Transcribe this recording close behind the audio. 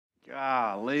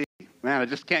Golly, man, I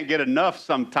just can't get enough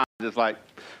sometimes. It's like,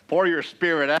 pour your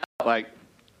spirit out, like,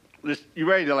 just, you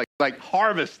ready to like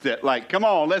harvest it. Like, come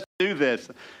on, let's do this.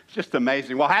 It's just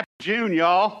amazing. Well, happy June,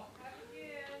 y'all.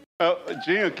 Oh,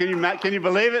 June, can you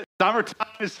believe it? Summertime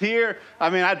is here. I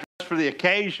mean, I dress for the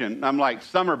occasion. I'm like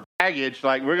summer baggage.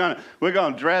 Like we're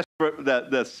gonna dress for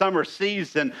the summer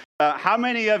season. How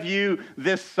many of you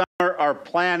this summer are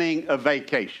planning a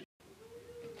vacation?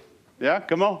 Yeah,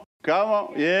 come on.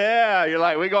 Yeah, you're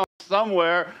like, we're going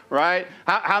somewhere, right?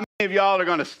 How many of y'all are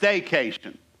going to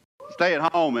staycation? Stay at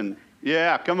home and,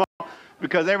 yeah, come on.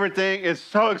 Because everything is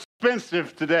so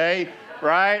expensive today,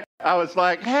 right? I was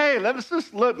like, hey, let's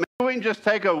just look. Maybe we can just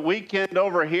take a weekend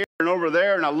over here and over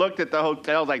there. And I looked at the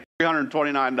hotels, like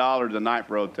 $329 a night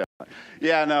for a hotel.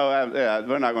 Yeah, no,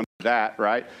 we're not going to do that,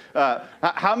 right?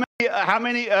 How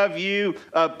many of you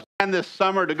plan this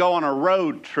summer to go on a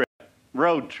road trip?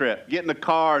 Get in the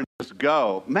car and just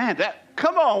go. Man,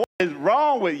 come on, what is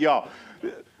wrong with y'all?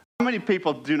 How many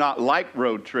people do not like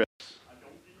road trips?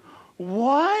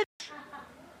 What?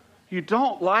 You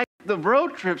don't like the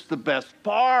road trips? The best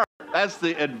part. That's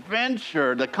the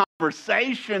adventure, the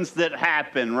conversations that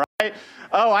happen, right?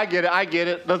 Oh, I get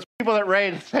it. Those people that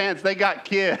raised hands, they got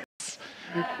kids.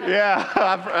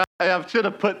 Yeah, I should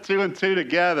have put two and two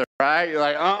together, right? You're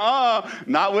like,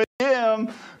 not with him.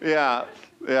 Yeah.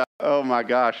 Oh my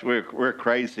gosh, we're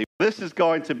crazy. This is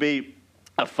going to be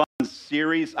a fun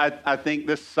series. I think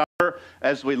this summer,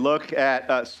 as we look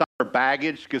at summer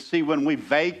baggage, because see, when we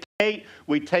vacate,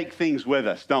 we take things with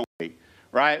us, don't we?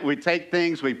 Right? We take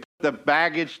things, we put the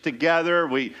baggage together.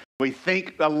 We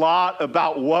think a lot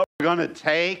about what we're going to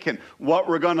take and what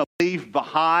we're going to leave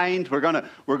behind. We're going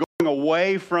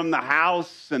away from the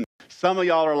house, and some of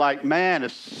y'all are like, man,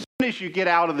 as soon as you get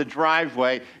out of the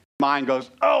driveway, your mind goes,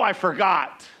 oh, I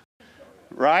forgot.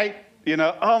 Right? You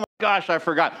know, oh my gosh, I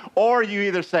forgot. Or you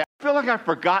either say, I feel like I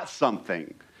forgot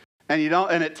something. And you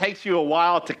don't, and it takes you a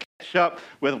while to catch up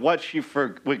with what you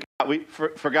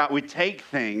forgot. We take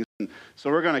things. And so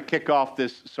we're going to kick off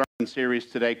this sermon series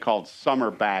today called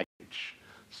Summer Baggage.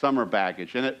 Summer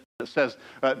Baggage. And it says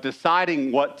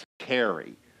deciding what to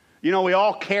carry. You know, we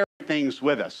all carry things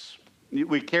with us.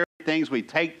 We carry things, we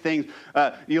take things.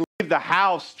 You leave the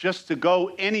house just to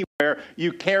go anywhere,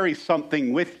 you carry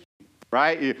something with you.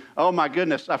 Right? Oh my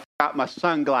goodness, I forgot my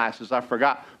sunglasses. I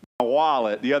forgot my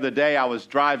wallet. The other day I was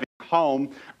driving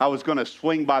home. I was going to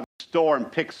swing by the store and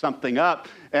pick something up,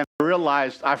 and I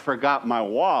realized I forgot my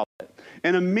wallet.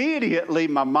 And immediately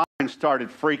my mind started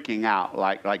freaking out.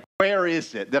 Like where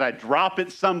is it? Did I drop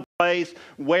it someplace?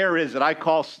 Where is it? I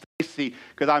call Stacy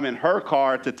because I'm in her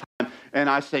car at the time, and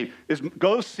I say,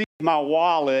 go see if my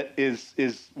wallet is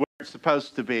where it's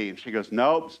supposed to be. And she goes,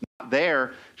 nope, it's not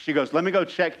there. She goes, let me go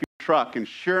check your truck. And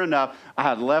sure enough, I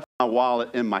had left my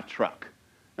wallet in my truck.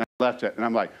 And I left it. And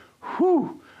I'm like,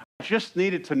 whew, I just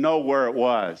needed to know where it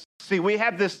was. See, we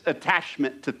have this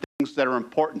attachment to things that are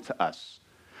important to us.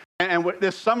 And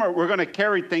this summer, we're going to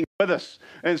carry things with us.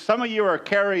 And some of you are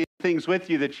carrying things with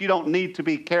you that you don't need to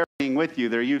be carrying with you.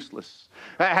 They're useless.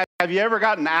 Have you ever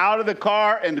gotten out of the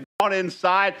car and gone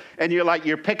inside and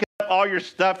you're picking up all your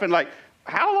stuff and like,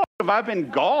 how long have I been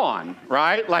gone,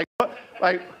 right? Like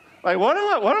what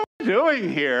am I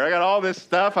doing here? I got all this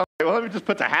stuff. I'm like, well, let me just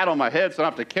put the hat on my head so I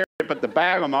don't have to carry it, put the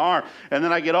bag on my arm. And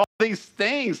then I get all these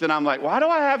things, and I'm like, why do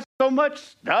I have so much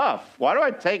stuff? Why do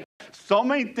I take so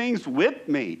many things with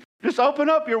me? Just open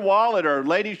up your wallet or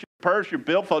ladies, your purse, your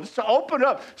billfold. Just open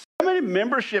up so many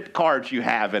membership cards you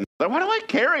have. And why do I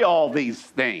carry all these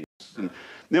things? And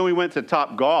then we went to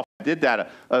Top Golf. I did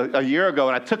that a year ago,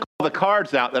 and I took all the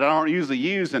cards out that I don't usually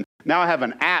use, and now I have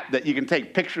an app that you can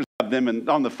take pictures of them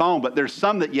on the phone, but there's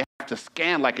some that you have to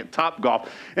scan, like at Top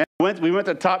Golf. And we went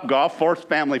to Top Golf, Forced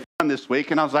Family Fun this week,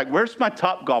 and I was like, where's my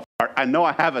Top Golf card? I know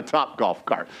I have a Top Golf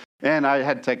card. And I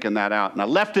had taken that out, and I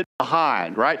left it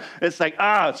behind, right? It's like,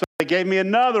 so they gave me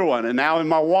another one, and now in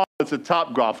my wallet, it's a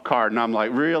Top Golf card. And I'm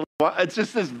like, really? Well, it's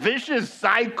just this vicious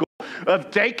cycle of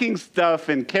taking stuff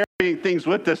and carrying things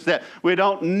with us that we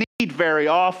don't need very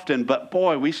often. But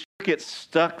boy, we get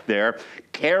stuck there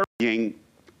carrying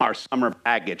our summer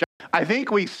baggage. I think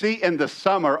we see in the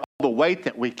summer all the weight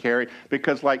that we carry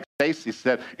because, like Stacy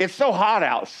said, it's so hot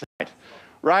outside,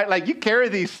 right? Like you carry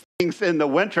these things in the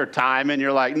winter time and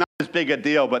you're like, not as big a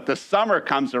deal, but the summer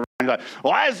comes around, you're like,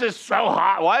 why is this so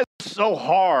hot? Why is this so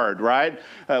hard, right?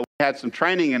 We had some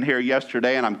training in here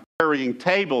yesterday, and I'm carrying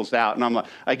tables out, and I'm like,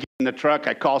 I get in the truck,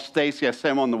 I call Stacy, I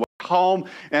say I'm on the way home,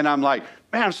 and I'm like,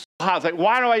 man, I'm so hot. It's like,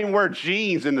 why do I even wear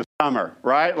jeans in the summer,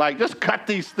 right? Like, just cut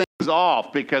these things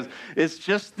off because it's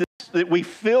just this, we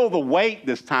feel the weight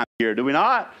this time of year, do we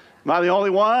not? Am I the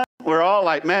only one? We're all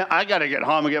like, man, I got to get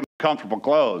home and get my comfortable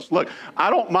clothes. Look, I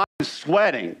don't mind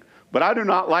sweating, but I do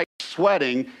not like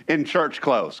sweating in church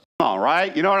clothes. Come on,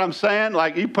 right? You know what I'm saying?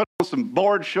 Like, you put on some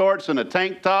board shorts and a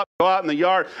tank top, go out in the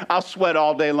yard, I'll sweat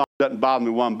all day long. Doesn't bother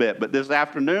me one bit. But this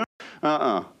afternoon,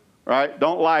 right?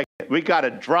 Don't like it. We got to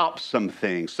drop some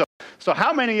things. So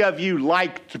how many of you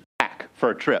like to pack for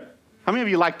a trip? How many of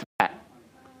you like to pack?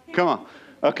 Come on.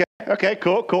 Okay,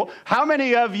 cool. How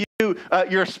many of you,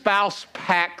 your spouse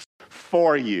packs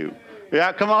for you?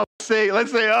 Yeah, come on, let's see.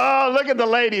 Oh, look at the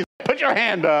ladies. Put your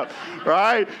hand up,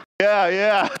 right?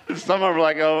 Yeah. Some of them are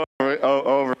like,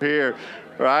 over here,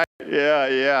 right?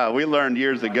 Yeah. We learned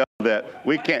years ago that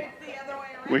we can't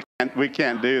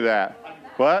do that.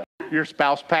 What? Your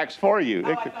spouse packs for you.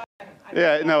 I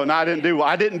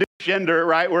didn't do gender,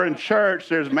 right? We're in church.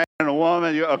 There's a man and a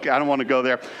woman. Okay, I don't want to go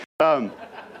there.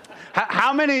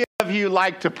 How many of you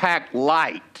like to pack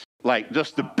light? Like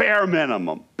just the bare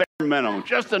minimum,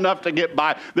 just enough to get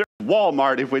by. There's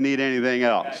Walmart if we need anything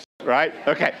else, right?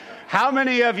 Okay. How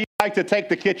many of you like to take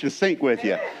the kitchen sink with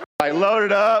you? Like load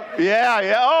it up?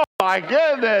 Yeah. Oh my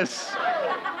goodness.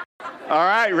 All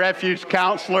right, refuge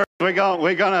counselors, we're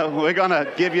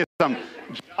gonna give you some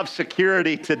job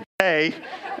security today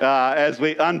as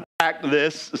we unpack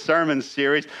this sermon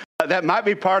series. That might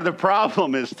be part of the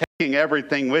problem, is taking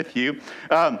everything with you.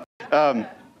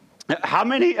 How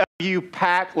many of you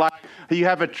pack like you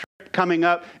have a trip coming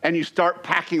up and you start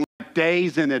packing like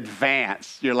days in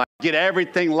advance? You're like, get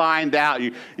everything lined out.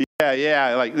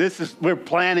 Like we're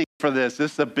planning for this.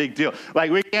 This is a big deal.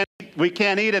 Like we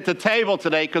can't eat at the table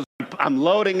today because I'm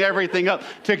loading everything up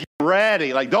to get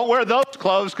ready. Like, don't wear those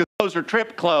clothes because those are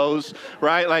trip clothes,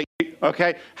 right? Like,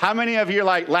 okay. How many of you are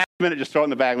like, last minute, just throw it in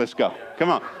the bag, let's go. Come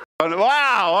on.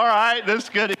 Wow, all right, that's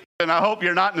good. And I hope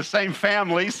you're not in the same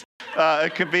families.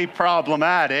 It could be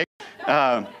problematic.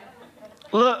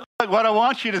 Look, what I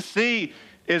want you to see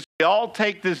is we all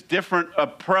take this different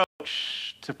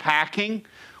approach to packing.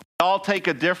 We all take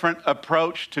a different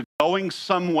approach to going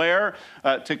somewhere,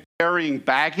 to carrying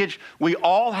baggage. We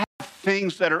all have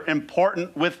things that are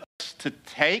important with us to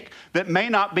take that may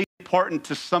not be important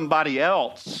to somebody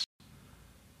else.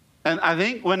 And I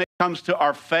think when it comes to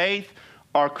our faith,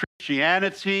 our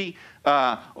Christianity,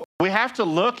 we have to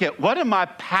look at what am I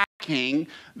packing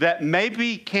that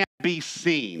maybe can't be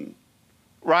seen,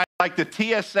 right? Like the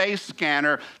TSA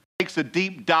scanner takes a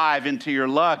deep dive into your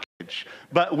luggage,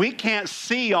 but we can't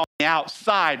see on the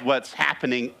outside what's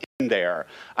happening in there.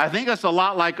 I think that's a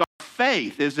lot like our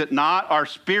faith, is it not? Our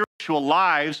spiritual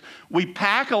lives, we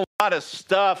pack a lot of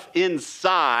stuff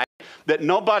inside that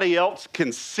nobody else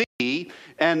can see,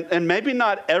 and maybe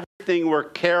not everything we're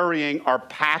carrying or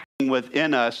packing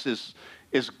within us is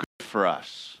good for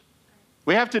us.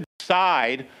 We have to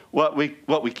decide what we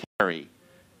carry,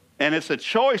 and it's a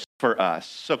choice for us.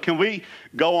 So can we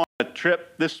go on a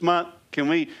trip this month? Can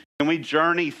we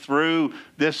journey through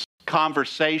this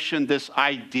conversation, this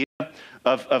idea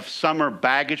of summer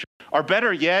baggage? Or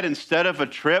better yet, instead of a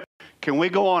trip, can we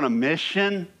go on a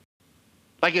mission?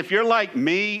 Like if you're like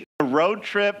me, a road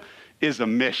trip is a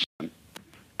mission.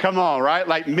 Come on, right?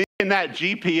 Like me and that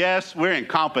GPS, we're in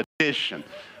competition,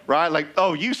 right? Like,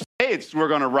 oh, you say we're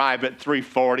going to arrive at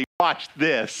 3:40. Watch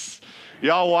this.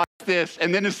 Y'all watch this.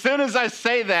 And then as soon as I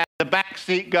say that, the back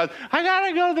seat goes, I got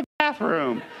to go to the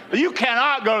bathroom. You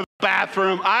cannot go to the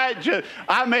bathroom. I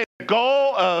made a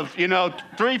goal of,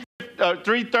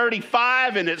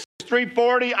 3:35 and it's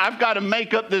 3:40. I've got to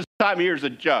make up this time. Here's a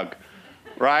jug,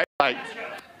 right? Like,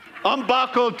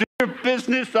 unbuckle, do your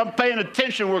business. I'm paying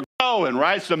attention. We're going,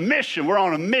 right? It's a mission. We're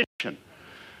on a mission.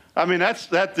 I mean,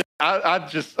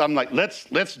 I'm like, let's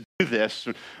do this.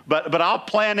 But I'll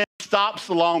plan in stops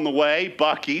along the way,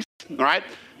 Buc-ee's, right?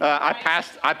 I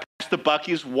passed the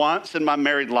Buc-ee's once in my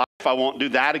married life. I won't do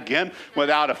that again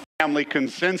without a family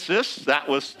consensus. That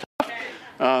was tough.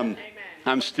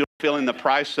 I'm still feeling the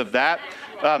price of that.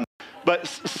 But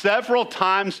several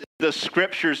times in the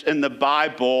scriptures in the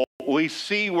Bible, we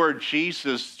see where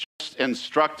Jesus just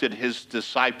instructed his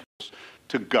disciples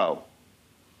to go.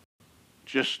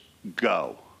 Just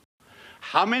go.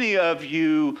 How many of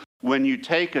you, when you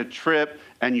take a trip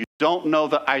and you don't know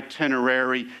the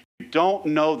itinerary, you don't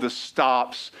know the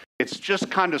stops, it's just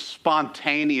kind of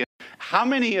spontaneous, how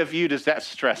many of you does that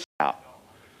stress out?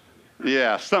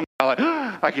 Yeah, some are like,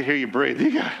 I can hear you breathe.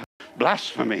 You got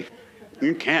blasphemy.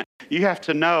 You can't. You have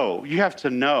to know. You have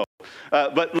to know.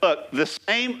 But look, the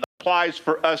same applies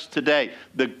for us today,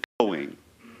 the going.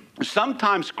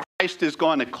 Sometimes Christ is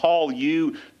going to call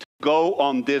you to go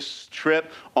on this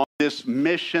trip, on this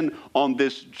mission, on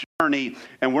this journey,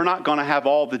 and we're not going to have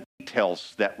all the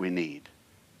details that we need.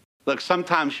 Look,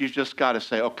 sometimes you just got to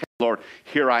say, okay, Lord,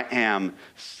 here I am,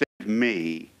 send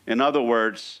me. In other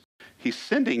words, he's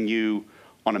sending you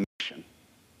on a mission.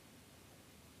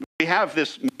 We have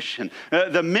this mission.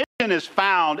 The mission is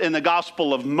found in the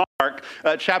Gospel of Mark,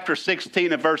 chapter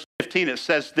 16 and verse 15. It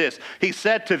says this. He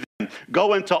said to them,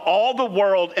 go into all the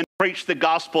world and preach the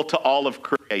gospel to all of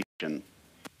creation.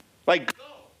 Like go.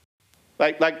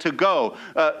 Like to go.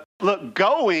 Look,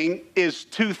 going is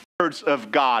 2/3 of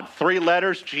God. 3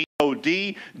 letters,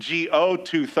 G-O-D, G-O,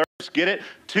 2/3. Get it?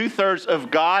 2/3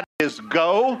 of God is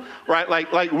go, right?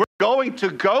 Like we're going to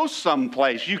go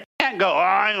someplace. You can't go,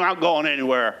 I'm not going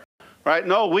anywhere, right?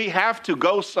 No, we have to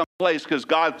go someplace because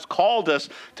God's called us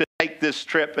to take this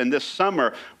trip. And this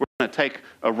summer, we're going to take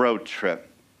a road trip.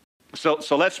 So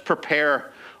let's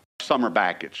prepare summer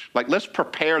baggage. Like, let's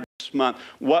prepare this month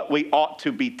what we ought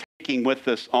to be taking with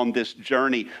us on this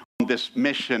journey, on this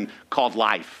mission called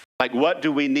life. Like, what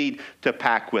do we need to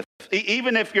pack with us?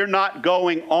 Even if you're not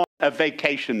going on a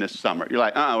vacation this summer. You're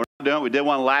like, we're not doing it. We did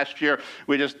one last year.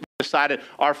 We just decided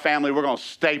our family, we're going to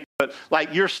stay put.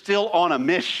 Like, you're still on a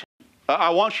mission. I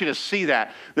want you to see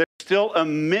that. There's still a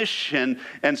mission.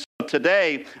 And so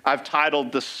today, I've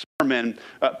titled the sermon,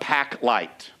 Pack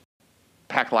Light.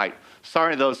 Pack Light.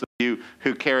 Sorry, those of you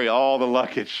who carry all the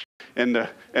luggage in the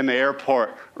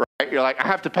airport, right? You're like, I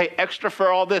have to pay extra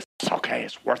for all this. It's okay.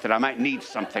 It's worth it. I might need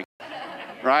something,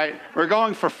 right? We're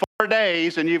going for 4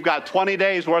 days, and you've got 20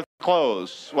 days worth of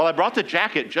clothes. Well, I brought the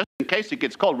jacket just in case it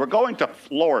gets cold. We're going to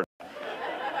Florida,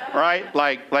 right?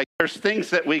 Like there's things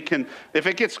that we can, if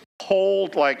it gets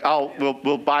cold, like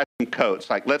we'll buy some coats.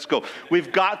 Like, let's go.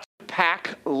 We've got to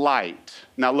pack light.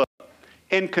 Now, look,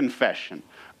 in confession,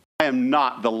 I am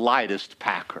not the lightest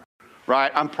packer,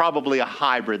 right? I'm probably a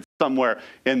hybrid somewhere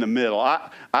in the middle.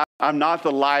 I'm not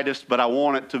the lightest, but I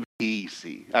want it to be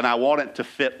easy. And I want it to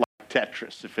fit like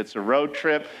Tetris. If it's a road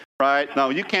trip, right? No,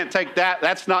 you can't take that.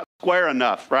 That's not square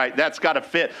enough, right? That's got to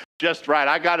fit just right.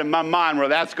 I got in my mind where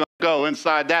that's going to go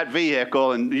inside that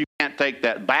vehicle, and you can't take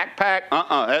that backpack.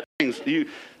 That thing's,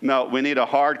 no, we need a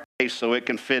hard case so it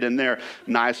can fit in there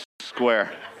nice and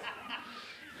square.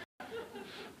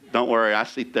 Don't worry, I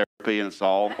see therapy and it's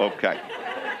all okay.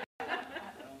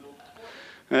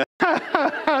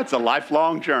 It's a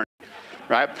lifelong journey,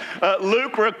 right?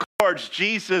 Luke records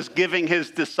Jesus giving his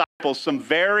disciples some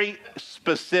very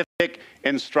specific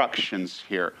instructions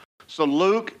here. So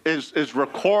Luke is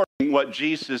recording what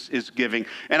Jesus is giving.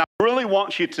 And I really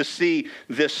want you to see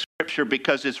this scripture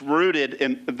because it's rooted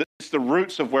in it's the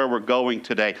roots of where we're going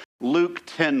today. Luke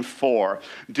 10:4.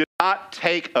 Do not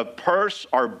take a purse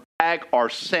or bag or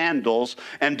sandals,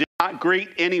 and do not greet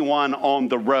anyone on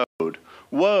the road.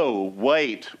 Whoa,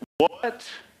 wait, what?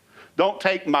 Don't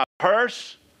take my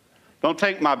purse? Don't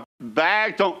take my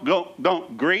bag?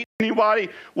 Don't greet anybody?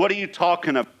 What are you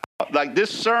talking about? Like, this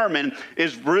sermon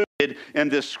is rooted in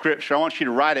this scripture. I want you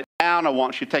to write it down. I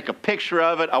want you to take a picture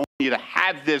of it. I want you to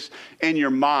have this in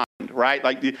your mind, right?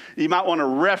 Like, you might want to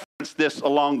reference this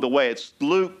along the way. It's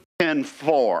Luke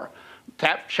 10:4.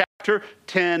 Chapter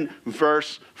 10,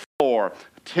 verse 4.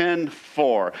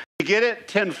 10:4. You get it?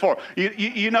 10:4.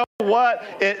 You know what?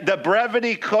 The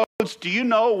brevity codes, do you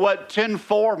know what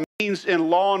 10:4 means in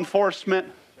law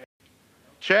enforcement?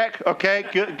 Check. Okay,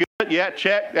 good. Yeah,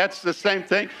 check. That's the same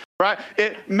thing, right?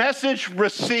 Message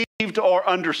received or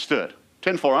understood.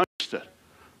 10:4, understood.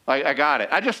 I got it.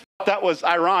 I just thought that was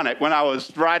ironic when I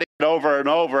was writing it over and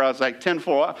over. I was like,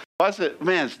 10:4. What's it?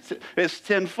 Man, it's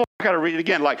 10:4. I got to read it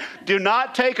again. Like, do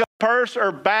not take a purse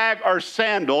or bag or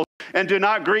sandals, and do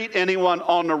not greet anyone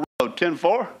on the road.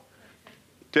 10:4?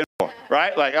 10:4,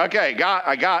 right? Like, okay,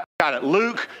 I got it.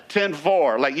 Luke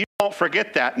 10:4. Like, you don't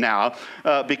forget that now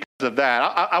because of that.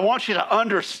 I want you to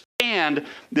understand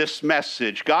this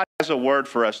message. God has a word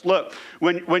for us. Look,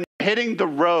 when you're hitting the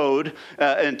road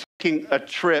and taking a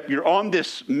trip, you're on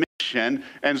this mission,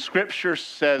 and Scripture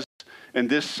says, in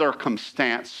this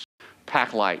circumstance,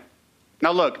 pack light.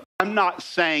 Now, look, I'm not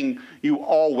saying you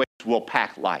always will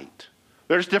pack light.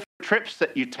 There's different trips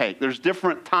that you take. There's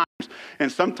different times.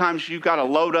 And sometimes you got to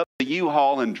load up the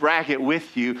U-Haul and drag it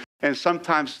with you. And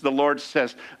sometimes the Lord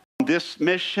says, on this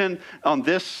mission, on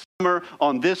this summer,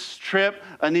 on this trip,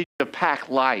 I need you to pack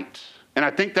light. And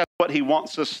I think that's what he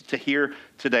wants us to hear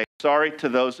today. Sorry to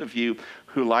those of you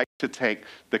who like to take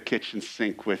the kitchen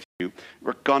sink with you.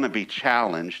 We're going to be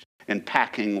challenged in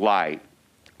packing light.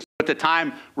 With the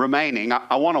time remaining,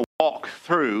 I want to walk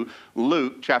through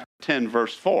Luke chapter 10,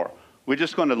 verse 4. We're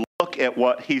just going to look at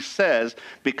what he says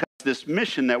because this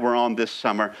mission that we're on this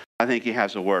summer, I think he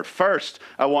has a word. First,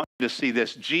 I want you to see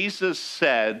this. Jesus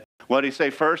said, what did he say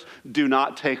first? Do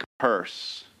not take a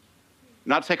purse.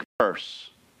 Not take a purse.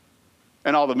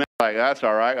 And all the men are like, that's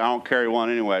all right. I don't carry one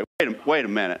anyway. Wait a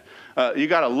minute. You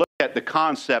got to look at the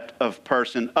concept of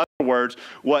person. In other words,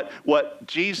 what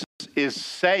Jesus is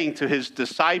saying to his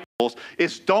disciples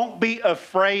is don't be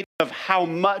afraid of how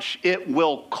much it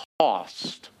will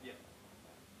cost.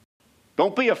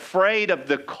 Don't be afraid of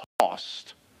the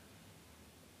cost.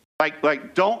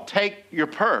 Like don't take your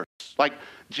purse. Like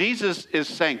Jesus is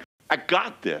saying, I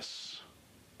got this.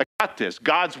 I got this.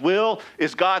 God's will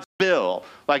is God's bill.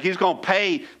 Like he's going to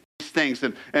pay these things.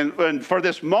 And for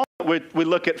this moment, we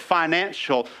look at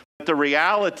financial. But the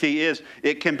reality is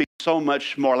it can be so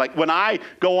much more. Like when I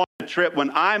go on a trip, when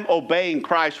I'm obeying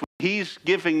Christ, when he's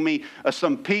giving me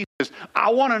some pieces,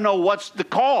 I want to know what's the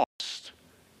cost.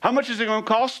 How much is it going to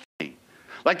cost me?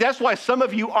 Like that's why some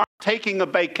of you aren't taking a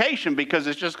vacation because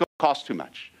it's just going to cost too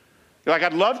much. You're like,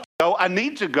 I'd love to go, I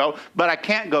need to go, but I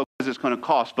can't go because it's going to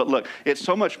cost. But look, it's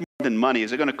so much more than money.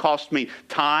 Is it going to cost me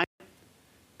time?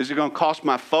 Is it going to cost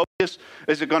my focus?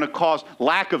 Is it going to cause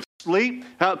lack of sleep?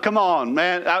 Come on,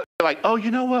 man. Like, oh, you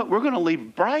know what? We're going to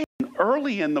leave bright and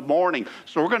early in the morning,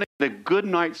 so we're going to get a good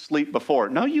night's sleep before.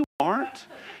 No, you aren't.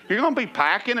 You're going to be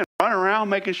packing and running around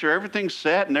making sure everything's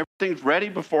set and everything's ready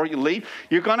before you leave.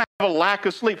 You're going to have a lack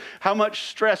of sleep. How much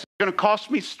stress? Is it going to cost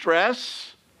me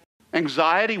stress?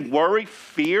 Anxiety, worry,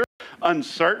 fear,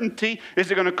 uncertainty? Is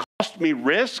it going to cost me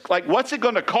risk? Like, what's it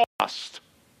going to cost?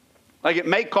 Like, it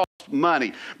may cost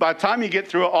money. By the time you get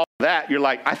through all that, you're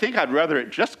like, I think I'd rather it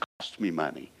just cost me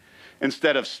money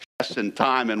instead of stress and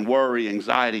time and worry,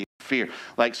 anxiety, and fear.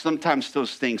 Like, sometimes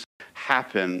those things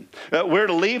happen. We're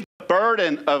to leave the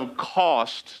burden of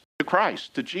cost to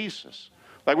Christ, to Jesus.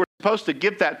 Like, we're supposed to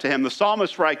give that to him. The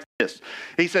psalmist writes this.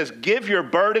 He says, give your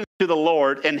burden to the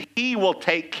Lord, and he will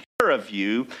take care of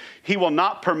you. He will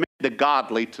not permit the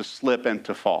godly to slip and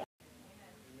to fall.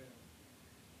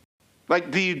 Like,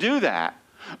 do you do that?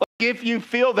 Like, if you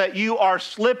feel that you are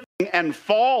slipping and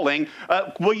falling,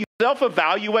 will you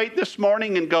self-evaluate this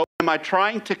morning and go, am I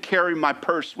trying to carry my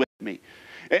purse with me?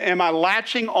 Am I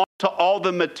latching on to all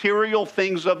the material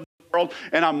things of the world,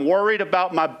 and I'm worried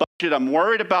about my budget, I'm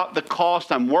worried about the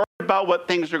cost, I'm worried about what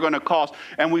things are going to cost,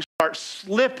 and we start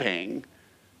slipping?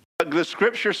 The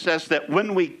scripture says that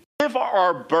when we give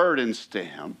our burdens to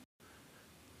him,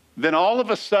 then all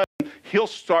of a sudden he'll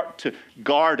start to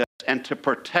guard us and to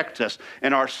protect us,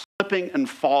 and our slipping and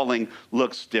falling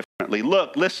looks differently.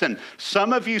 Look, listen,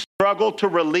 some of you struggle to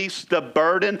release the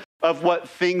burden of what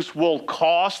things will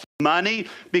cost money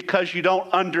because you don't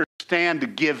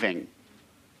understand giving.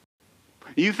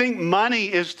 You think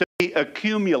money is to be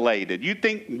accumulated. You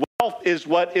think wealth is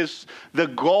what is the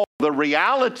goal. The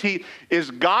reality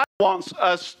is God wants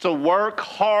us to work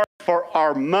hard for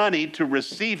our money to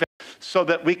receive it so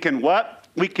that we can what?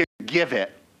 We can give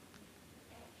it.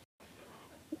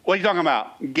 What are you talking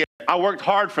about? Give it. I worked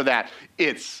hard for that.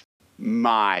 It's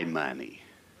my money.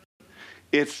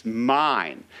 It's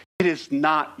mine. It is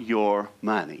not your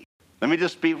money. Let me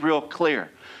just be real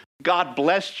clear. God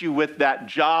blessed you with that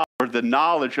job or the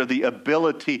knowledge or the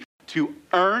ability to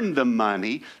earn the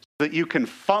money so that you can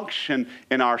function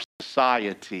in our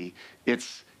society.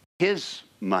 It's his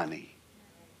money.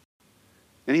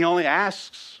 And he only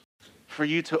asks for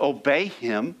you to obey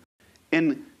him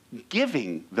in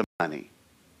giving the money.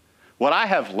 What I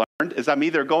have learned is I'm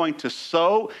either going to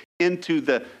sow into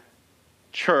the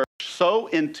church, sow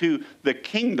into the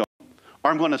kingdom, or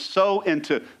I'm going to sow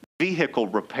into vehicle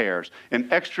repairs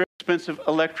and extra expensive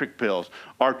electric bills,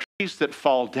 our trees that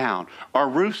fall down, our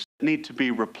roofs that need to be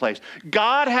replaced.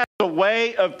 God has a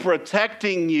way of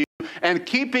protecting you and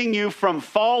keeping you from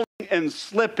falling and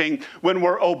slipping when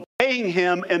we're obeying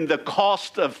him in the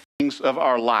cost of things of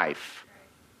our life.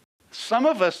 Some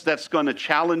of us, that's going to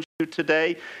challenge you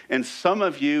today, and some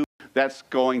of you, that's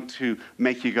going to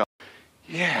make you go,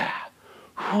 yeah,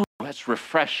 whew, that's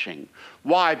refreshing.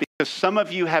 Why? Because some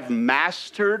of you have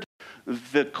mastered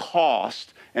the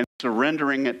cost and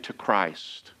surrendering it to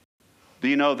Christ. Do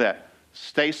you know that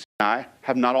Stacy and I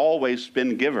have not always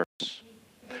been givers?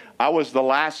 I was the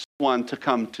last one to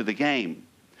come to the game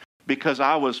because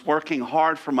I was working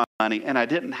hard for my money and I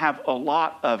didn't have a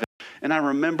lot of it. And I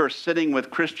remember sitting with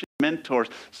Christian mentors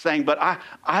saying, but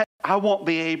I won't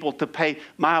be able to pay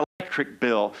my electric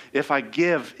bill if I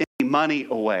give any money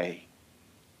away.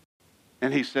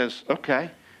 And he says,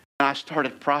 okay. And I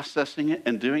started processing it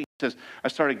and doing it. He says, I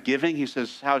started giving. He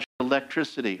says, how's your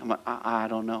electricity? I'm like, I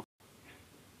don't know.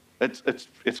 It's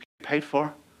paid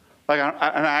for. Like, I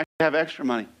actually have extra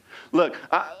money. Look,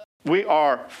 we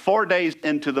are 4 days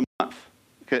into the month.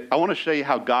 Okay, I want to show you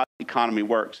how God's economy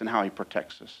works and how he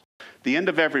protects us. The end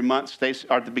of every month, Stacey,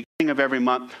 or at the beginning of every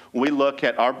month, we look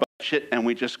at our budget it and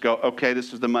we just go, okay,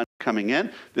 this is the money coming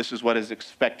in. This is what is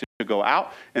expected to go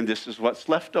out. And this is what's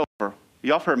left over.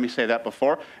 Y'all have heard me say that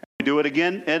before. We do it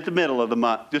again at the middle of the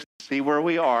month just to see where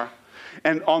we are.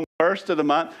 And on the first of the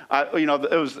month,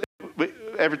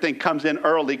 everything comes in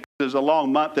early because it was a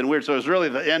long month and weird. So it was really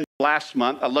the end of last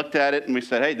month. I looked at it and we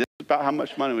said, hey, this is about how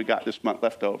much money we got this month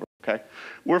left over. Okay.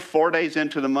 We're 4 days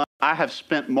into the month. I have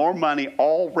spent more money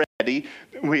already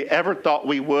than we ever thought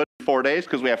we would in 4 days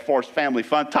because we have forced family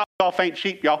fun. Top off ain't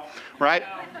cheap, y'all, right?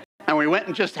 And we went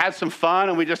and just had some fun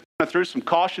and we just kind of threw some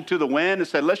caution to the wind and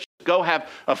said, let's just go have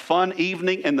a fun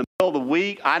evening in the middle of the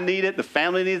week. I need it. The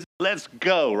family needs it. Let's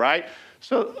go, right?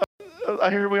 So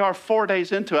here we are 4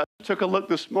 days into it. I took a look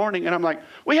this morning and I'm like,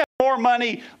 we have more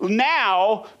money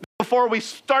now before we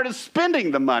started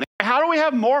spending the money. How do we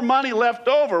have more money left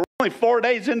over? We're only 4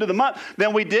 days into the month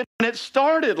than we did when it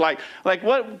started. Like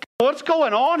what's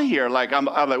going on here? I'm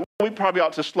like, we probably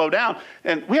ought to slow down.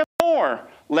 And we have more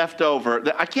left over.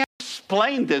 I can't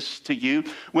explain this to you.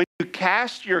 When you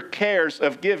cast your cares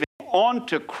of giving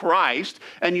onto Christ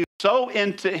and you sow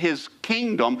into his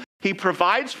kingdom, he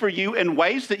provides for you in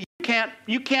ways that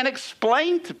you can't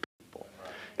explain to people.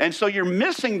 And so you're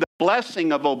missing the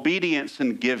blessing of obedience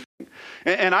and giving.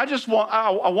 And I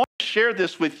want to share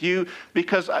this with you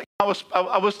because I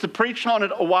was to preach on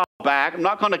it a while back. I'm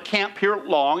not going to camp here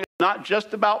long. It's not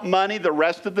just about money the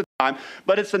rest of the time,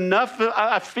 but it's enough.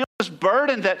 I feel this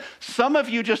burden that some of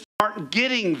you just aren't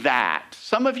getting that.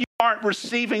 Some of you aren't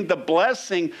receiving the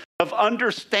blessing of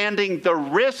understanding the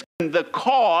risk and the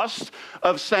cost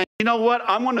of saying, you know what,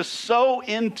 I'm going to sow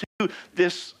into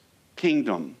this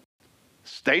kingdom.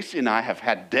 Stacy and I have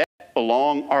had debt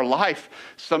along our life,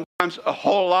 sometimes a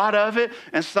whole lot of it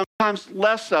and sometimes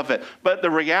less of it. But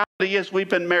the reality is we've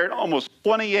been married almost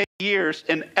 28 years,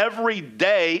 and every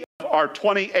day of our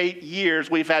 28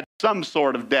 years we've had some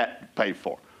sort of debt paid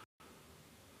for.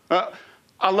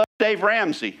 I love Dave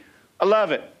Ramsey. I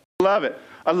love it.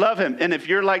 I love him. And if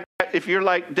you're like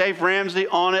Dave Ramsey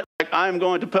on it, like I'm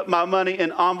going to put my money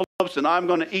in envelopes and I'm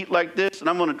going to eat like this and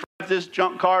I'm going to drive this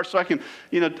junk car so I can,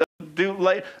 do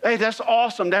later. Hey, that's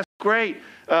awesome. That's great.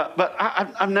 But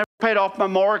I've never paid off my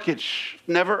mortgage.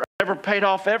 Never paid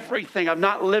off everything. I've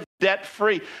not lived debt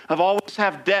free. I've always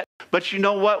have debt. But you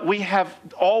know what? We have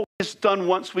always done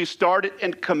once we started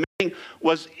and committing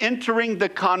was entering the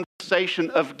conversation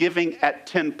of giving at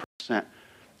 10%.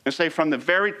 And say from the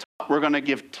very top, we're going to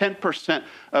give 10%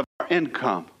 of our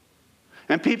income.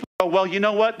 And people go, well, you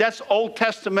know what? That's Old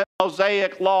Testament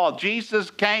Mosaic law.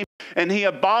 Jesus came and he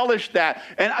abolished that.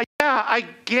 And I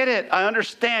get it. I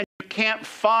understand you can't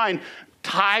find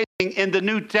tithing in the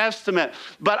New Testament.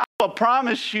 But I will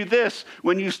promise you this,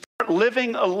 when you start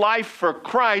living a life for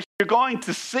Christ, you're going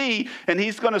to see, and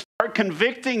he's going to start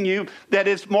convicting you that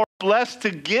it's more blessed to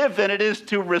give than it is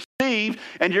to receive.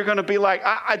 And you're going to be like,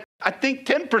 I think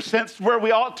 10% is where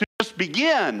we ought to just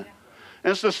begin.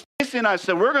 And so Stacy and I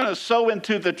said, we're going to sow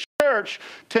into the church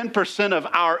 10% of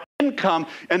our income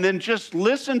and then just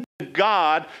listen to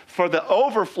God for the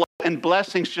overflow and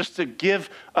blessings just to give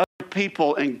other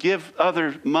people and give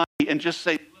other money and just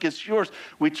say, it's yours.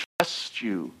 We trust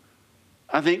you.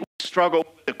 I think we struggle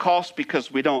with the cost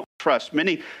because we don't trust.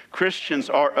 Many Christians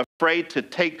are afraid to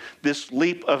take this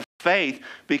leap of faith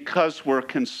because we're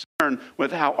concerned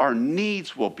with how our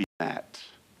needs will be met.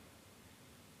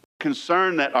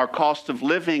 Concerned that our cost of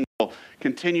living will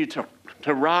continue to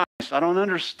rise. I don't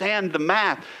understand the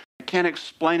math. I can't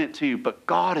explain it to you, but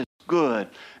God is good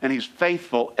and he's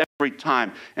faithful every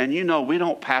time. And we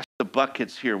don't pass the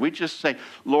buckets here. We just say,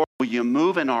 Lord, will you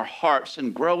move in our hearts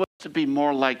and grow us to be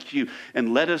more like you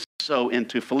and let us sow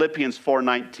into Philippians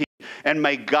 4:19. And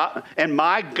my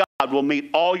God will meet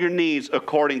all your needs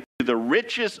according to the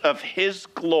riches of his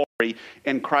glory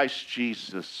in Christ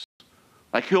Jesus.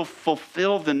 Like he'll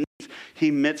fulfill the needs. He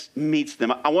meets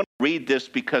them. I want to read this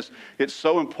because it's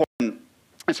so important.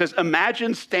 It says,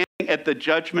 imagine standing at the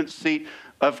judgment seat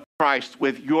of Christ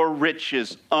with your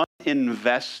riches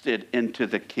uninvested into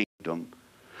the kingdom,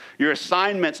 your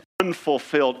assignments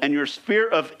unfulfilled, and your sphere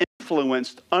of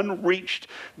influence unreached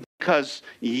because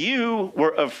you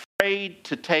were afraid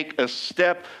to take a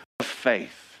step of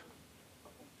faith.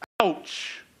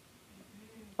 Ouch.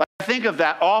 I think of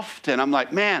that often. I'm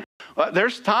like, man,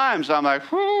 there's times I'm like,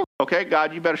 okay,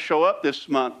 God, you better show up this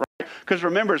month, right? Because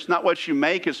remember, it's not what you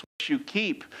make, it's what you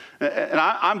keep. And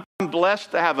I'm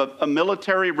blessed to have a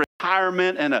military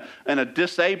retirement and a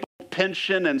disabled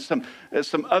pension and some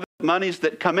other monies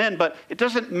that come in, but it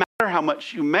doesn't matter how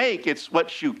much you make, it's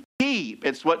what you keep,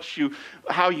 it's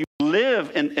how you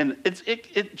live, and it's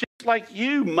just like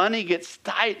money gets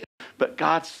tight, but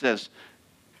God says,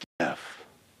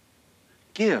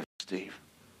 give Steve.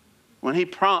 When he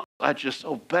prompts, I just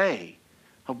obey.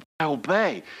 I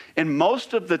obey. And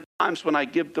most of the times when I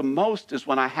give the most is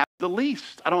when I have the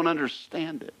least. I don't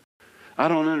understand it. I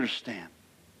don't understand.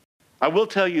 I will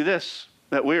tell you this,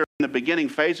 that we're in the beginning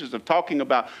phases of talking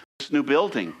about this new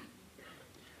building.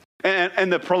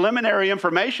 And the preliminary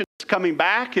information that's coming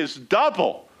back is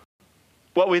double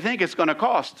what we think it's going to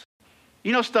cost.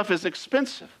 You know, stuff is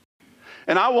expensive.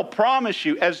 And I will promise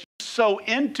you, as you sow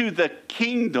into the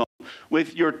kingdom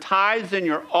with your tithes and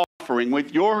your offering,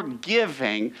 with your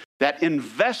giving, that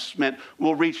investment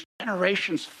will reach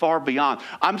generations far beyond.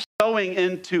 I'm sowing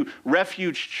into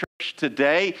Refuge Church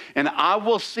today, and I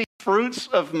will see fruits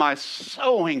of my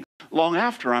sowing long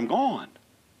after I'm gone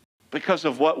because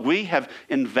of what we have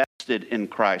invested in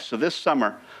Christ. So this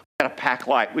summer, we got to pack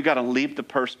light. We got to leave the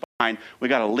purse behind. We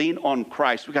got to lean on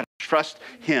Christ. We got to trust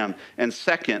him. And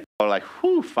second, we're like,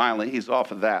 whew, finally he's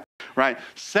off of that, right?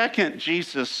 Second,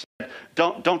 Jesus said,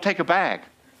 don't take a bag.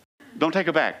 Don't take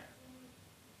a bag.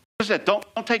 He said, don't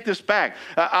take this bag.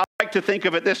 I like to think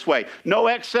of it this way. No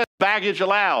excess baggage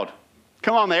allowed.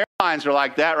 Come on, the airlines are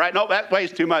like that, right? No, that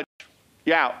weighs too much.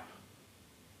 You out.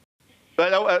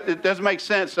 But it doesn't make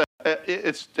sense.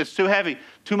 It's too heavy,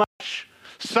 too much.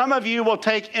 Some of you will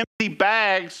take empty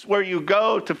bags where you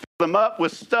go to fill them up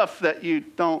with stuff that you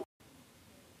don't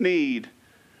need.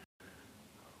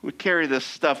 We carry this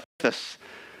stuff with us.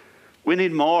 We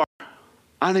need more.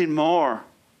 I need more.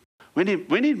 We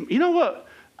need, you know what?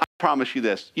 I promise you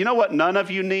this. You know what none of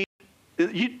you need?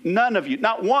 None of you,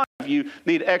 not one of you,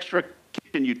 need extra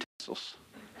kitchen utensils.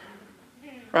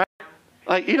 Right?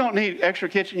 Like, you don't need extra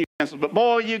kitchen utensils. But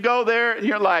boy, you go there and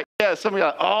you're like, yeah, somebody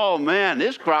like, oh man,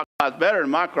 this crock pot's better than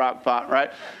my crock pot,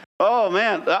 right? Oh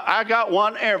man, I got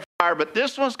one air fryer, but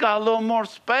this one's got a little more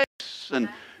space. And,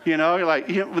 you know, you're like,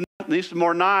 you need some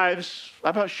more knives.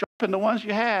 How about sharpen the ones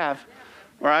you have?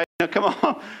 Right? Now, come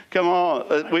on. You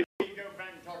go back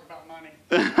and talk about money.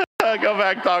 Go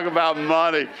back and talk about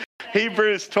money.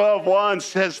 Hebrews 12:1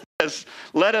 says this,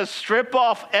 let us strip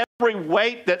off every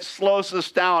weight that slows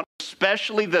us down,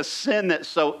 especially the sin that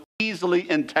so easily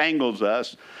entangles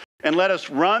us, and let us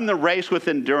run the race with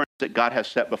endurance that God has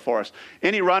set before us.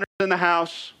 Any runners in the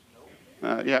house?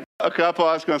 Yeah, a couple.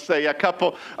 I was going to say, yeah, a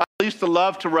couple. I used to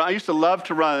love to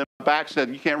run. My back said,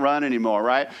 you can't run anymore,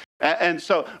 right? And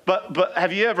so, but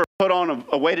have you ever put on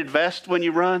a weighted vest when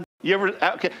you run? You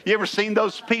ever seen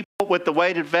those people with the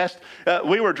weighted vest?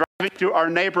 We were driving through our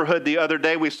neighborhood the other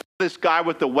day. We saw this guy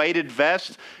with the weighted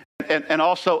vest and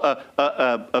also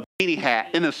a beanie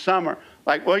hat in the summer.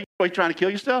 Like, what are you trying to kill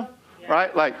yourself? Yeah.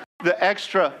 Right? Like the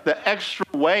extra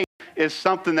weight is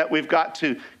something that we've got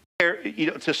to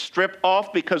strip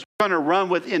off, because we're going to run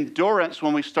with endurance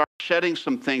when we start shedding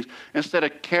some things instead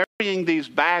of carrying these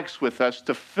bags with us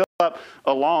to fill up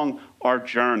along our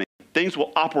journey. Things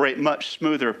will operate much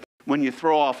smoother when you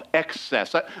throw off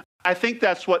excess. I think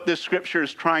that's what this scripture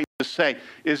is trying to say,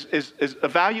 is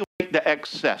evaluate the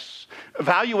excess.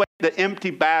 Evaluate the empty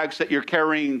bags that you're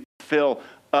carrying to fill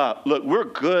up. Look, we're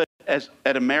good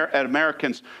at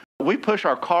Americans. We push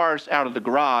our cars out of the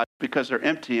garage because they're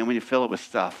empty, and when you fill it with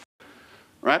stuff,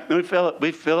 right? We fill it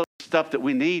with stuff that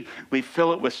we need. We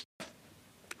fill it with stuff.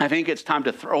 I think it's time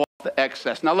to throw off the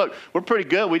excess. Now, look, we're pretty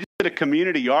good. We just did a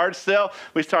community yard sale.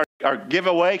 We started our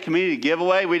community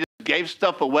giveaway. We just gave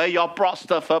stuff away. Y'all brought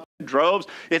stuff up in droves.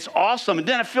 It's awesome. And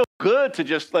then it feels good to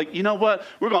just like, you know what?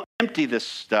 We're going to empty this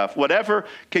stuff. Whatever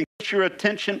can get your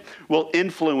attention will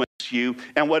influence you,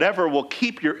 and whatever will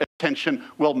keep your attention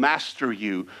will master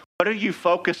you. What are you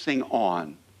focusing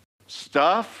on?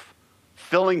 Stuff?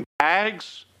 Filling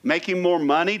bags? Making more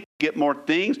money to get more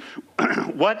things?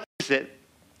 What is it?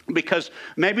 Because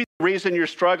maybe the reason you're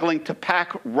struggling to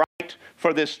pack right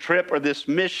for this trip or this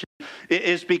mission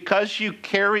is because you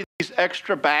carry these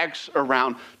extra bags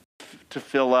around to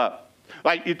fill up.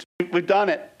 Like we've done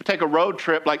it. Take a road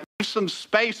trip, like leave some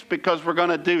space because we're going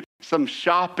to do some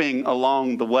shopping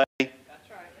along the way. That's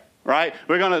right.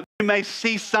 Right? We may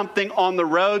see something on the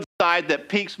roadside that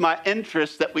piques my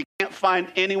interest that we can't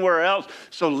find anywhere else.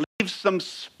 So leave some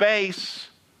space.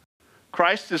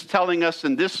 Christ is telling us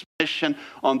in this mission,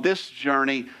 on this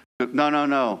journey,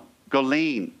 no. Go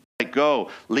lean. Go.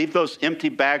 Leave those empty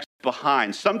bags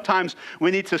behind. Sometimes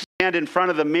we need to stand in front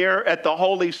of the mirror at the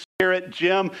Holy Spirit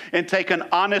gym and take an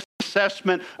honest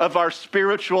assessment of our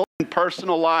spiritual and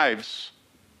personal lives.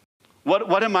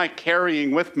 What am I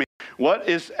carrying with me? What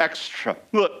is extra?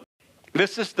 Look,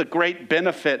 this is the great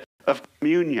benefit of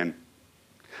communion.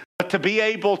 But to be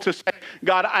able to say,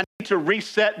 God, I need to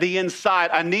reset the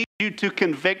inside. I need you to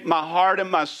convict my heart and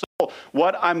my soul,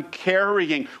 what I'm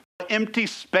carrying, what empty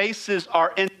spaces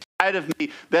are inside inside of me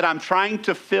that I'm trying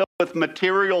to fill with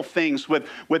material things, with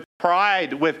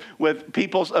pride, with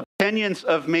people's opinions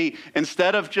of me,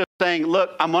 instead of just saying,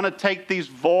 look, I'm going to take these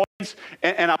voids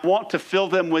and I want to fill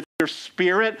them with your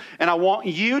Spirit, and I want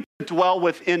you to dwell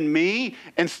within me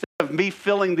instead of me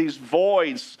filling these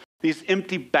voids, these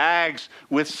empty bags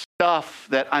with stuff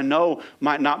that I know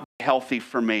might not be healthy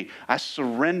for me. I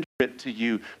surrender it to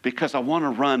you because I want to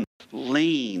run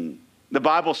lean. The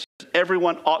Bible says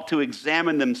everyone ought to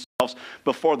examine themselves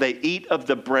before they eat of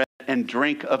the bread and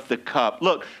drink of the cup.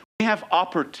 Look, we have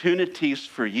opportunities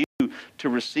for you to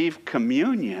receive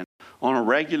communion on a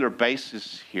regular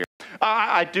basis here.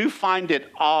 I do find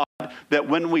it odd that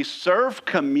when we serve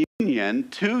communion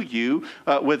to you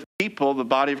with people, the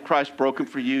body of Christ broken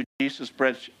for you, Jesus'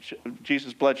 blood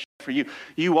shed for you,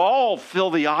 you all fill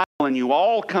the aisle and you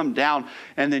all come down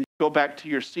and then you go back to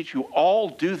your seats. You all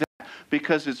do that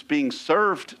because it's being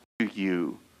served to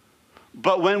you.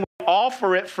 But when we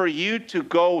offer it for you to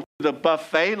go to the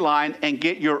buffet line and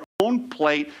get your own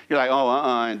plate, you're like, oh,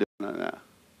 I ain't doing that.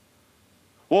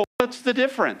 Well, what's the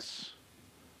difference?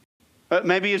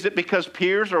 Maybe is it because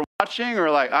peers are watching, or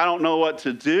like, I don't know what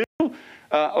to do?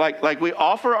 Like we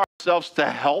offer ourselves to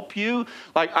help you.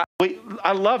 I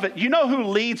love it. You know who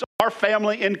leads our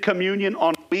family in communion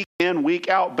on week in, week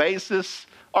out basis?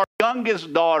 Our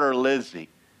youngest daughter, Lizzie.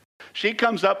 She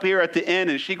comes up here at the end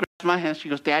and she grabs my hand. She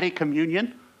goes, Daddy,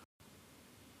 communion?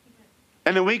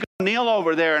 And then we go kneel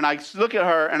over there and I look at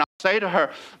her and I say to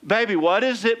her, baby, what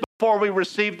is it before we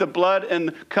receive the blood and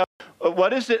the cup?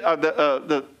 What is it,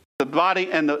 the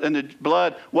body and the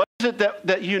blood? What is it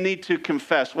that you need to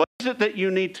confess? What is it that you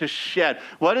need to shed?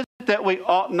 What is it that we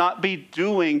ought not be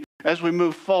doing as we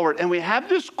move forward? And we have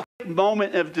this quick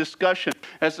moment of discussion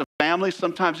as a family.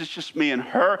 Sometimes it's just me and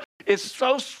her. It's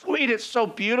so sweet. It's so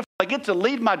beautiful. I get to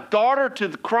lead my daughter to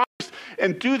the Christ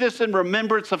and do this in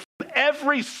remembrance of him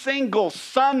every single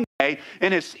Sunday,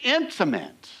 and it's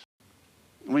intimate.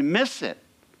 We miss it.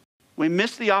 We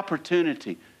miss the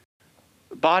opportunity.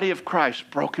 The body of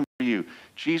Christ broken for you.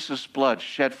 Jesus' blood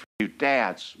shed for you.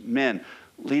 Dads, men,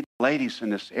 lead ladies in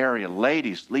this area.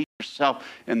 Ladies, lead yourself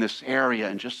in this area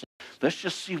and just let's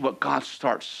just see what God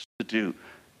starts to do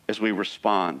as we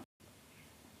respond.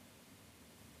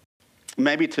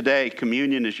 Maybe today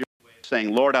communion is your way of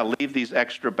saying, Lord, I leave these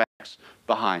extra bags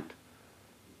behind.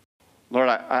 Lord,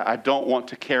 I don't want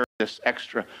to carry this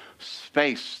extra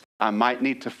space I might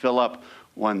need to fill up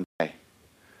one day.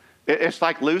 It's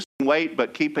like losing weight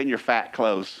but keeping your fat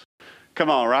clothes. Come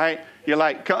on, right? You're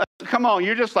like, come on,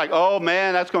 you're just like, oh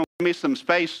man, that's going to give me some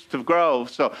space to grow.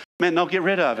 So, man, don't get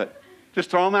rid of it. Just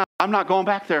throw them out. I'm not going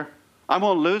back there. I'm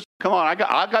going to lose. Come on, I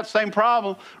got the same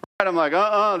problem. Right? I'm like,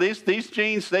 these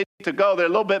jeans, they need to go. They're a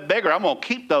little bit bigger. I'm going to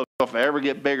keep those if I ever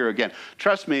get bigger again.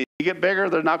 Trust me, if you get bigger,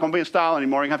 they're not going to be in style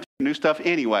anymore. You have to do new stuff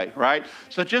anyway, right?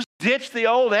 So just ditch the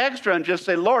old extra and just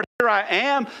say, Lord, here I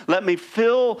am. Let me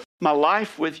fill my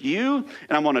life with you,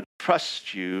 and I'm going to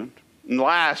trust you. And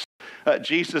last,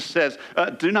 Jesus says,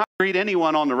 do not greet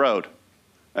anyone on the road.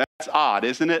 That's odd,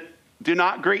 isn't it? Do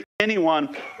not greet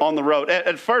anyone on the road.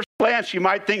 At first glance, you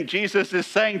might think Jesus is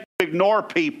saying to ignore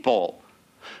people,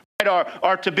 right?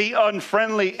 Or to be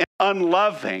unfriendly and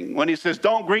unloving when he says,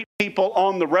 don't greet people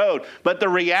on the road. But the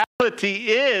reality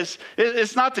is,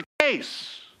 it's not the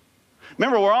case.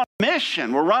 Remember, we're on a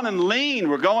mission. We're running lean.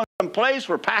 We're going someplace.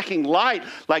 We're packing light.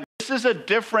 Like, this is a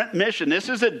different mission. This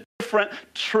is a different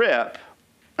trip.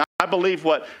 Now, I believe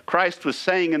what Christ was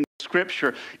saying in the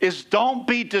scripture is don't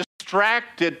be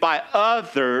distracted by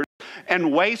others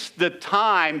and waste the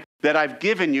time that I've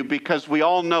given you, because we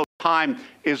all know time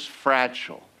is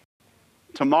fragile.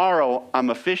 Tomorrow,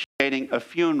 I'm officiating a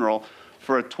funeral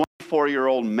for a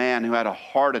 24-year-old man who had a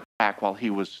heart attack while he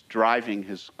was driving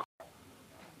his car.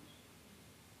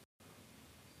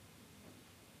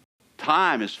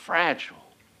 Time is fragile.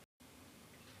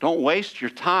 Don't waste your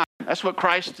time. That's what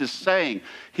Christ is saying.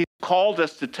 He's called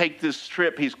us to take this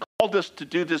trip. He's called us to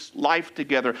do this life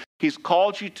together. He's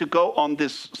called you to go on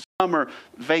this summer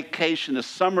vacation, a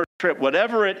summer trip,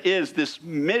 whatever it is, this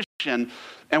mission.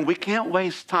 And we can't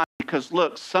waste time because,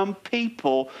 look, some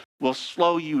people will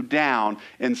slow you down,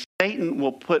 and Satan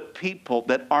will put people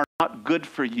that are not good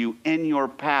for you in your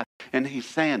path. And he's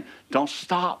saying, don't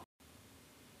stop.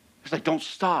 He's like, don't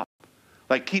stop.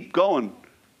 Like, keep going.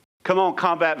 Come on,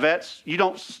 combat vets. You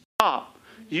don't stop.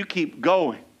 You keep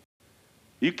going.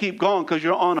 You keep going because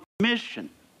you're on a mission.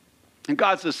 And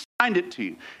God's assigned it to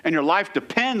you. And your life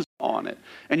depends on it.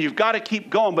 And you've got to keep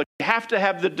going. But you have to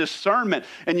have the discernment.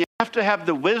 And you have to have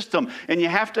the wisdom. And you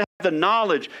have to have the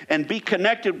knowledge. And be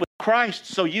connected with Christ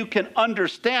so you can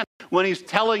understand when he's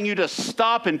telling you to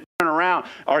stop and turn around.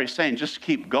 Or he's saying, just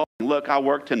keep going. Look, I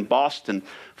worked in Boston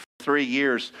for 3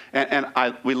 years, and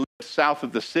we lived south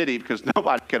of the city because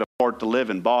nobody could afford to live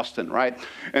in Boston, right?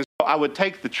 And so I would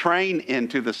take the train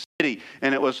into the city,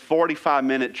 and it was a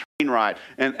 45-minute train ride.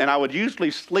 And I would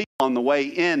usually sleep on the way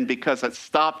in because it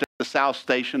stopped at the South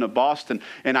Station of Boston,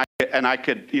 and I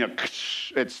could,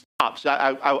 it stops.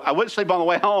 I wouldn't sleep on the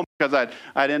way home because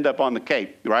I'd end up on the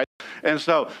Cape, right? And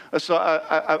so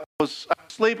I was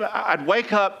asleep. I'd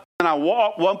wake up and I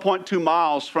walk 1.2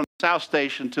 miles from the South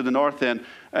Station to the north end.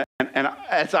 And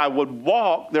as I would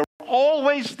walk, there were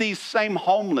always these same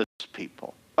homeless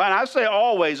people. And I say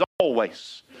always,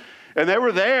 always. And they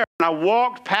were there, and I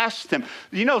walked past them.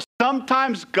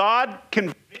 Sometimes God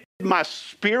convicted my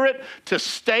spirit to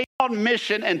stay on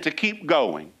mission and to keep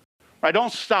going. I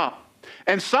don't stop.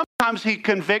 And sometimes he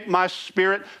convict my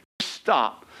spirit to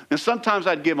stop. And sometimes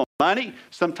I'd give them money.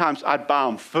 Sometimes I'd buy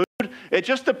them food. It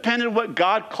just depended on what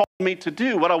God called me to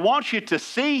do. What I want you to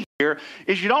see here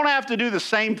is you don't have to do the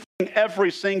same thing every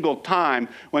single time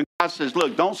when God says,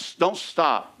 look, don't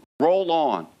stop. Roll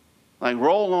on. Like,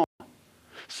 roll on.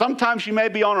 Sometimes you may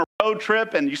be on a road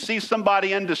trip and you see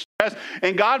somebody in distress,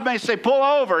 and God may say, pull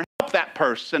over and help that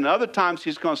person. And other times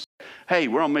he's going to say, hey,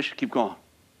 we're on mission. Keep going.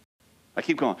 I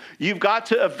keep going. You've got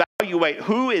to evaluate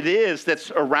who it is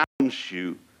that's around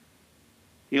you.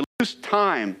 You lose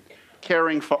time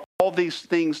caring for all these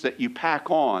things that you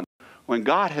pack on when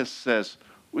God says,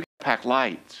 we got to pack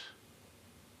light.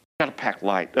 We got to pack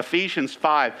light. Ephesians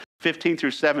 5:15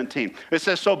 through 17. It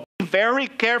says, so be very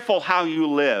careful how you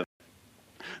live.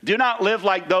 Do not live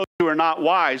like those who are not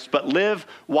wise, but live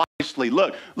wisely.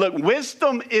 Look,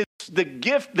 wisdom is the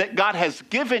gift that God has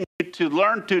given you to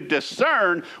learn to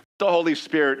discern what the Holy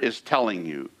Spirit is telling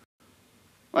you.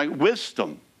 Like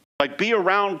wisdom. Like be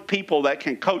around people that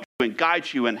can coach you and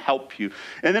guide you and help you.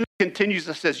 And then it continues,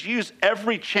 it says, use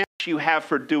every chance you have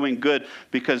for doing good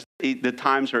because the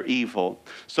times are evil.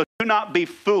 So do not be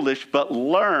foolish, but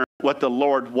learn what the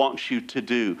Lord wants you to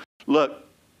do. Look,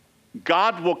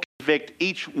 God will convict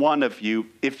each one of you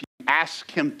if you ask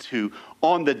him to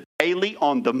on the daily,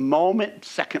 on the moment,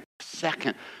 second by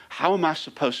second. How am I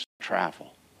supposed to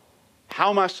travel?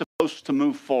 How am I supposed to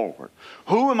move forward?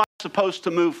 Who am I supposed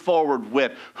to move forward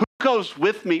with? Who goes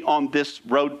with me on this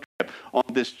road trip, on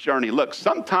this journey? Look,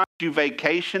 sometimes you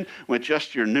vacation with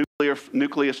just your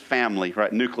nucleus family,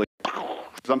 right? Nucleus.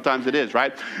 Sometimes it is,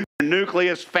 right? Your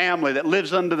nucleus family that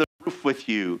lives under the roof with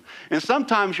you. And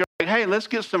sometimes you're like, hey, let's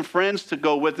get some friends to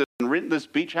go with us and rent this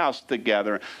beach house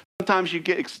together. Sometimes you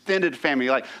get extended family.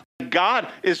 Like God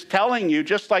is telling you,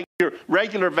 just like your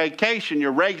regular vacation,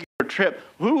 your regular trip,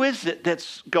 who is it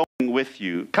that's going with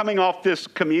you? Coming off this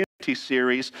community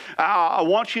series, I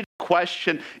want you to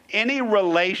question any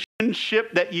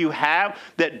relationship that you have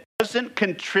that doesn't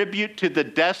contribute to the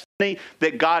destiny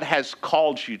that God has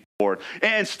called you toward.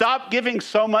 And stop giving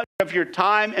so much of your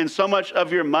time and so much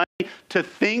of your money to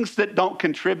things that don't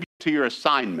contribute to your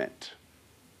assignment.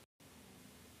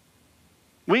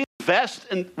 We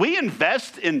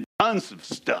invest in tons of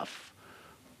stuff,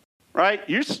 right?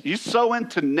 You sow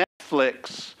into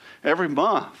Netflix every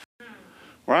month,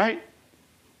 right?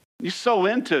 You sow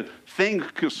into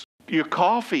things, your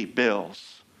coffee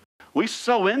bills. We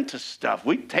sow into stuff.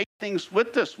 We take things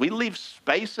with us. We leave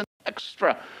space and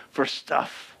extra for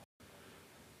stuff.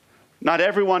 Not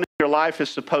everyone in your life is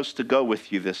supposed to go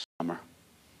with you this summer.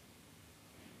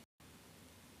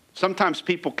 Sometimes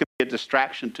people can be a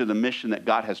distraction to the mission that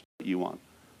God has put you on.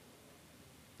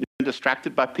 You've been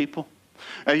distracted by people?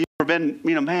 You've ever been,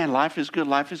 man, life is good,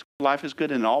 life is good, life is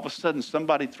good, and all of a sudden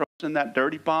somebody throws in that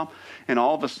dirty bomb, and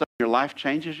all of a sudden your life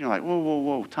changes. You're like,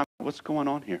 whoa, time out, what's going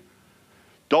on here?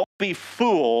 Don't be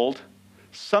fooled.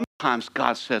 Sometimes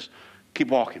God says, keep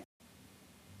walking.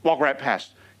 Walk right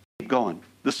past. Keep going.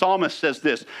 The psalmist says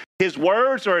this, his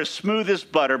words are as smooth as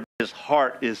butter, but his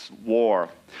heart is war.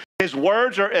 His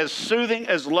words are as soothing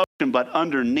as lotion, but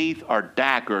underneath are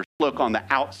daggers. Look, on the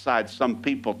outside, some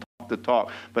people talk the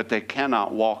talk, but they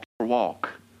cannot walk your walk.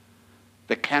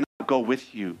 They cannot go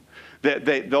with you.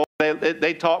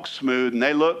 They talk smooth and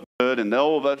they look good and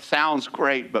that sounds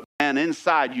great, but man,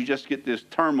 inside you just get this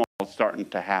turmoil starting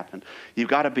to happen. You've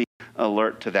got to be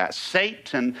alert to that.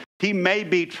 Satan, he may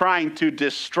be trying to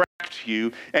distract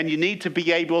you, and you need to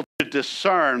be able to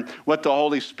discern what the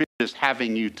Holy Spirit is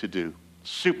having you to do.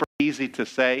 Super easy to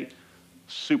say,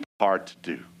 super hard to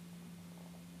do.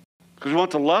 Because we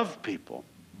want to love people.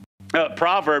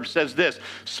 Proverbs says this,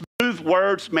 smooth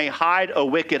words may hide a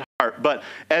wicked heart, but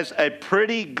as a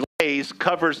pretty glaze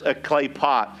covers a clay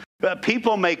pot.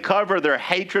 People may cover their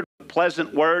hatred with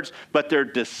pleasant words, but they're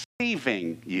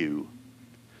deceiving you.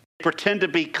 They pretend to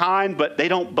be kind, but they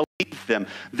don't believe them.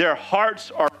 Their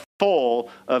hearts are full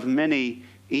of many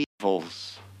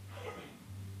evils.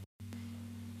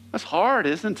 That's hard,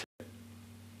 isn't it?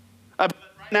 Right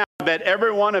now, I bet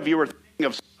every one of you are thinking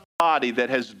of somebody that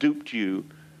has duped you,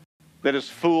 that has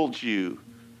fooled you,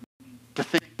 to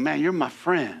think, man, you're my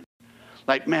friend.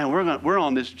 Like, man, we're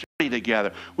on this journey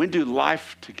together. We do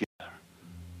life together.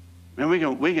 Man, we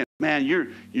can. Man,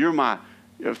 you're my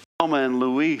Thelma and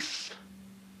Louise,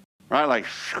 right? Like,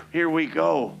 here we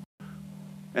go.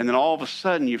 And then all of a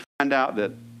sudden, you find out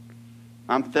that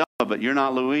I'm Thelma, but you're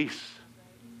not Louise.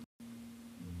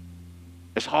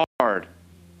 It's hard.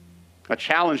 I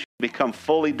challenge you to become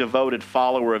fully devoted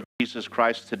follower of Jesus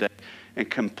Christ today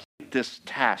and complete this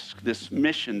task, this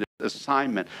mission, this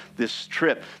assignment, this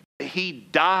trip that He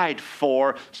died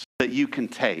for so that you can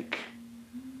take.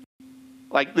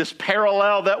 Like this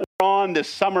parallel that we're on, this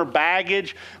summer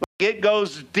baggage, it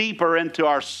goes deeper into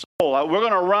our soul. We're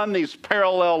going to run these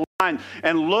parallel lines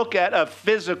and look at a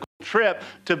physical trip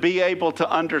to be able to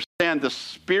understand the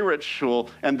spiritual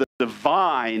and the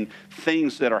divine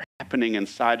things that are happening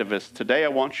inside of us. Today I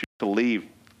want you to leave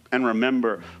and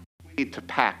remember, we need to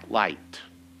pack light.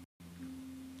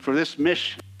 For this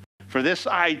mission, for this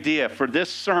idea, for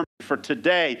this sermon, for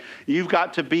today, you've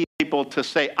got to be able to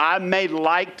say, I may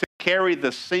like to carry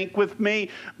the sink with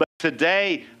me, but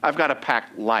today I've got to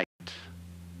pack light.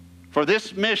 For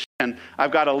this mission,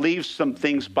 I've got to leave some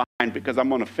things behind because I'm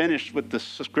going to finish with the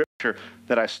scripture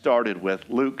that I started with,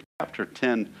 Luke chapter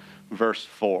 10, verse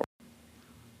 4.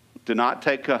 Do not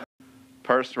take a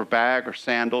purse or bag or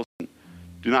sandals. And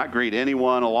do not greet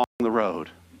anyone along the road.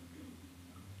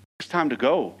 It's time to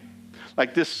go.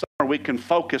 Like this summer, we can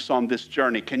focus on this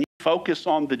journey. Can you focus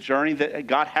on the journey that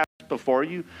God has before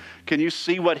you? Can you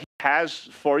see what He has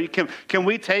for you? Can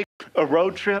we take a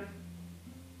road trip?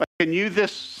 Can you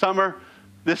this summer,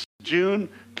 this June,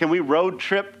 can we road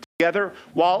trip together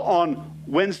while on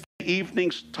Wednesday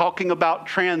evenings talking about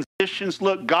transitions?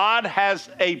 Look, God has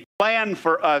a plan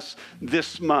for us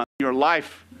this month. Your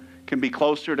life can be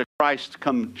closer to Christ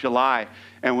come July.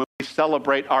 And when we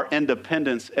celebrate our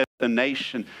independence as a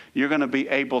nation, you're going to be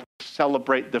able to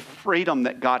celebrate the freedom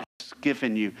that God has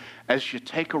given you as you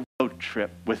take a road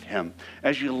trip with Him,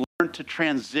 as you learn to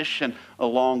transition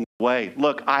along the way.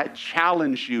 Look, I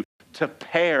challenge you to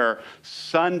pair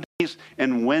Sundays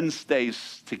and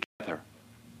Wednesdays together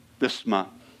this month.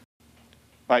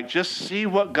 Like, just see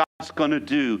what God's going to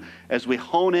do as we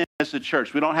hone in as a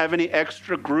church. We don't have any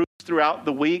extra groups throughout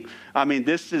the week. I mean,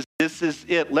 this is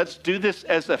it. Let's do this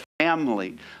as a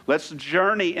family. Let's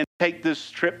journey and take this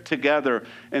trip together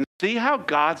and see how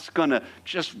God's going to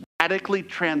just radically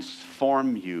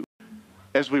transform you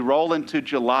as we roll into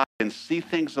July and see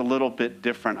things a little bit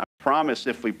different. I promise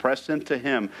if we press into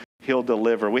Him, He'll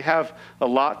deliver. We have a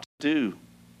lot to do.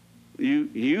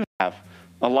 You have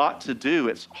a lot to do.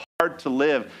 It's hard to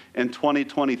live in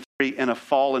 2023 in a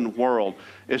fallen world.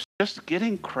 It's just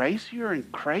getting crazier and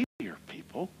crazier,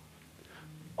 people.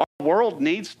 Our world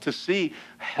needs to see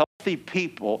healthy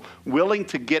people willing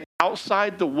to get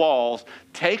outside the walls,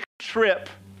 take a trip,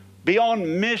 be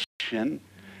on mission,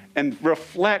 and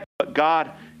reflect what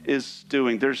God is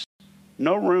doing. There's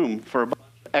no room for a bunch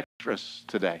of extras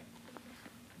today.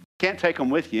 Can't take them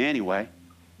with you anyway.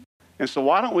 And so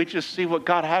why don't we just see what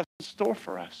God has in store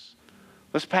for us?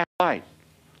 Let's pack light.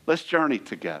 Let's journey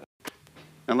together.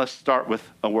 And let's start with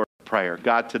a word of prayer.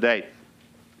 God, today,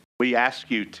 we ask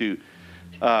you to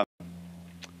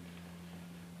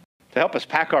help us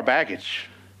pack our baggage,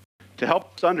 to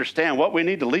help us understand what we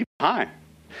need to leave behind.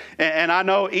 And I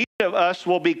know each of us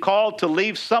will be called to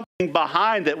leave something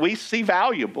behind that we see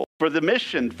valuable for the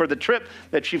mission, for the trip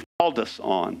that you've called us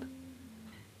on.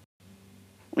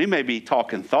 We may be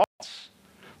talking thoughts.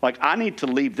 Like, I need to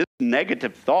leave this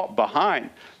negative thought behind.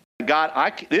 God,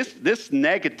 this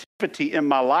negativity in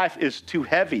my life is too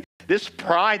heavy. This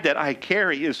pride that I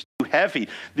carry is too heavy.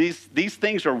 These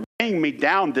things are weighing me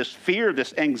down. This fear,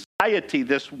 this anxiety,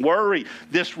 this worry,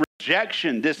 this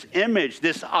rejection, this image,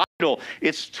 this idol.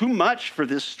 It's too much for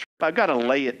this trip. I've got to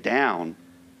lay it down.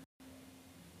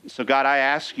 So God, I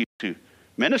ask you to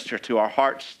minister to our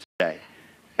hearts today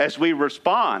as we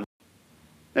respond,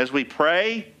 as we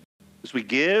pray, as we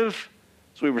give,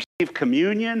 as we receive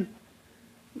communion.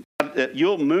 That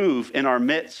you'll move in our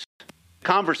midst.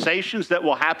 Conversations that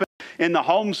will happen in the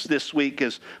homes this week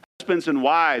as husbands and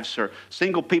wives or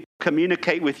single people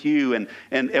communicate with you and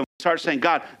start saying,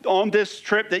 God, on this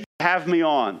trip that you have me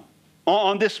on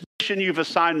this mission you've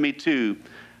assigned me to,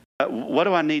 what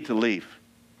do I need to leave?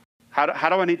 How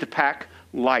do I need to pack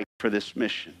light for this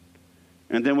mission?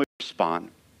 And then we respond.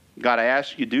 God, I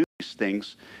ask you to do these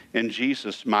things in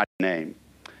Jesus' mighty name.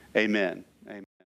 Amen.